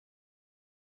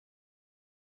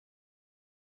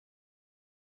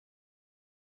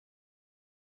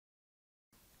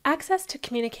Access to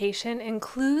communication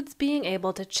includes being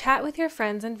able to chat with your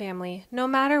friends and family no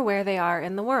matter where they are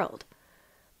in the world.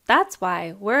 That's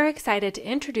why we're excited to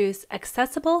introduce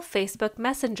Accessible Facebook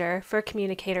Messenger for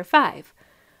Communicator 5,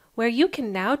 where you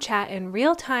can now chat in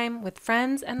real time with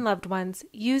friends and loved ones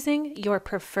using your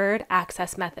preferred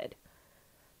access method.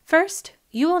 First,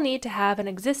 you will need to have an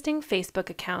existing Facebook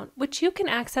account, which you can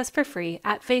access for free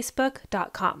at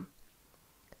facebook.com.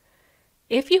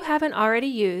 If you haven't already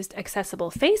used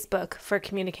Accessible Facebook for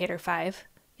Communicator 5,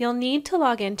 you'll need to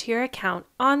log into your account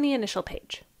on the initial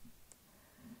page.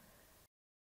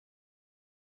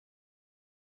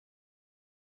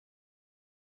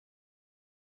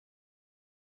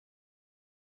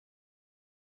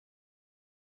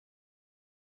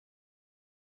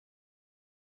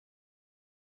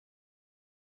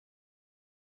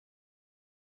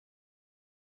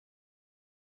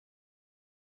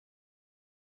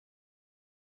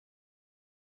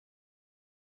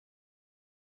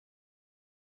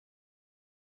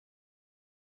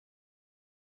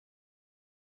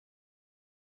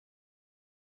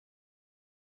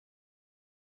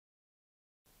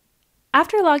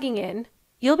 After logging in,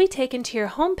 you'll be taken to your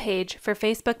home page for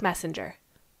Facebook Messenger.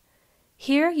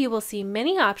 Here you will see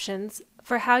many options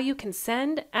for how you can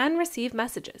send and receive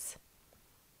messages.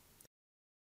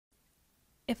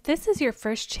 If this is your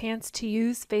first chance to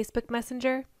use Facebook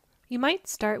Messenger, you might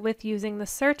start with using the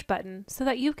search button so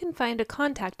that you can find a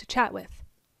contact to chat with.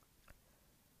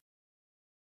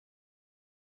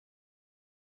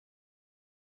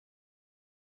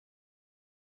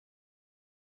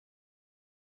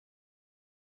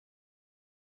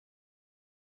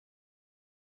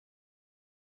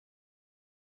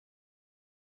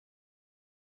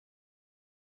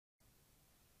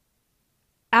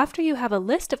 After you have a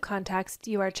list of contacts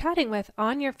you are chatting with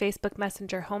on your Facebook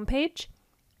Messenger homepage,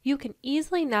 you can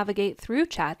easily navigate through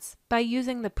chats by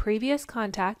using the Previous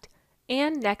Contact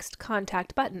and Next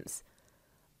Contact buttons,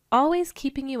 always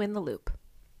keeping you in the loop.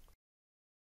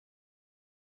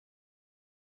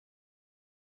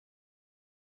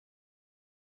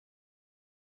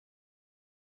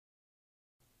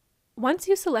 Once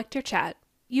you select your chat,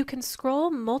 you can scroll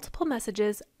multiple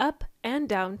messages up and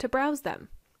down to browse them,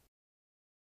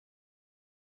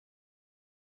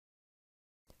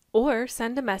 or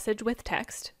send a message with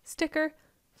text, sticker,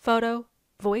 photo,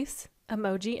 voice,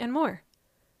 emoji, and more.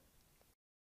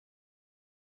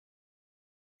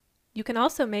 You can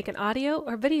also make an audio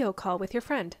or video call with your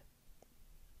friend.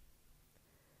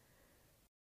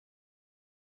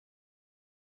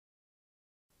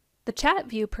 The chat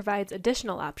view provides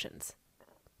additional options.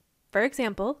 For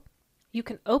example, you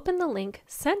can open the link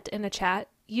sent in a chat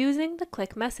using the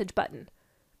Click Message button.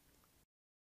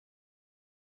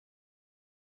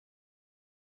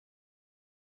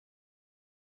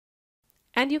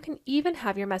 And you can even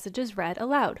have your messages read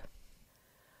aloud.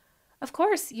 Of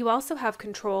course, you also have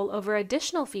control over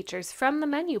additional features from the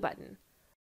menu button,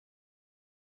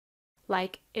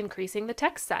 like increasing the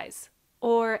text size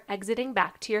or exiting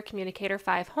back to your Communicator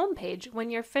 5 homepage when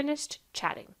you're finished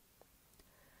chatting.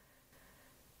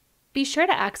 Be sure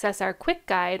to access our quick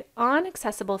guide on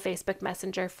Accessible Facebook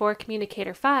Messenger for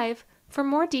Communicator 5 for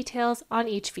more details on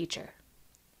each feature.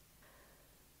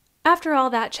 After all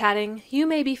that chatting, you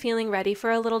may be feeling ready for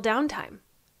a little downtime.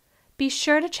 Be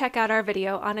sure to check out our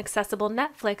video on Accessible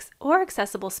Netflix or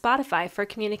Accessible Spotify for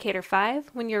Communicator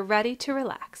 5 when you're ready to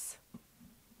relax.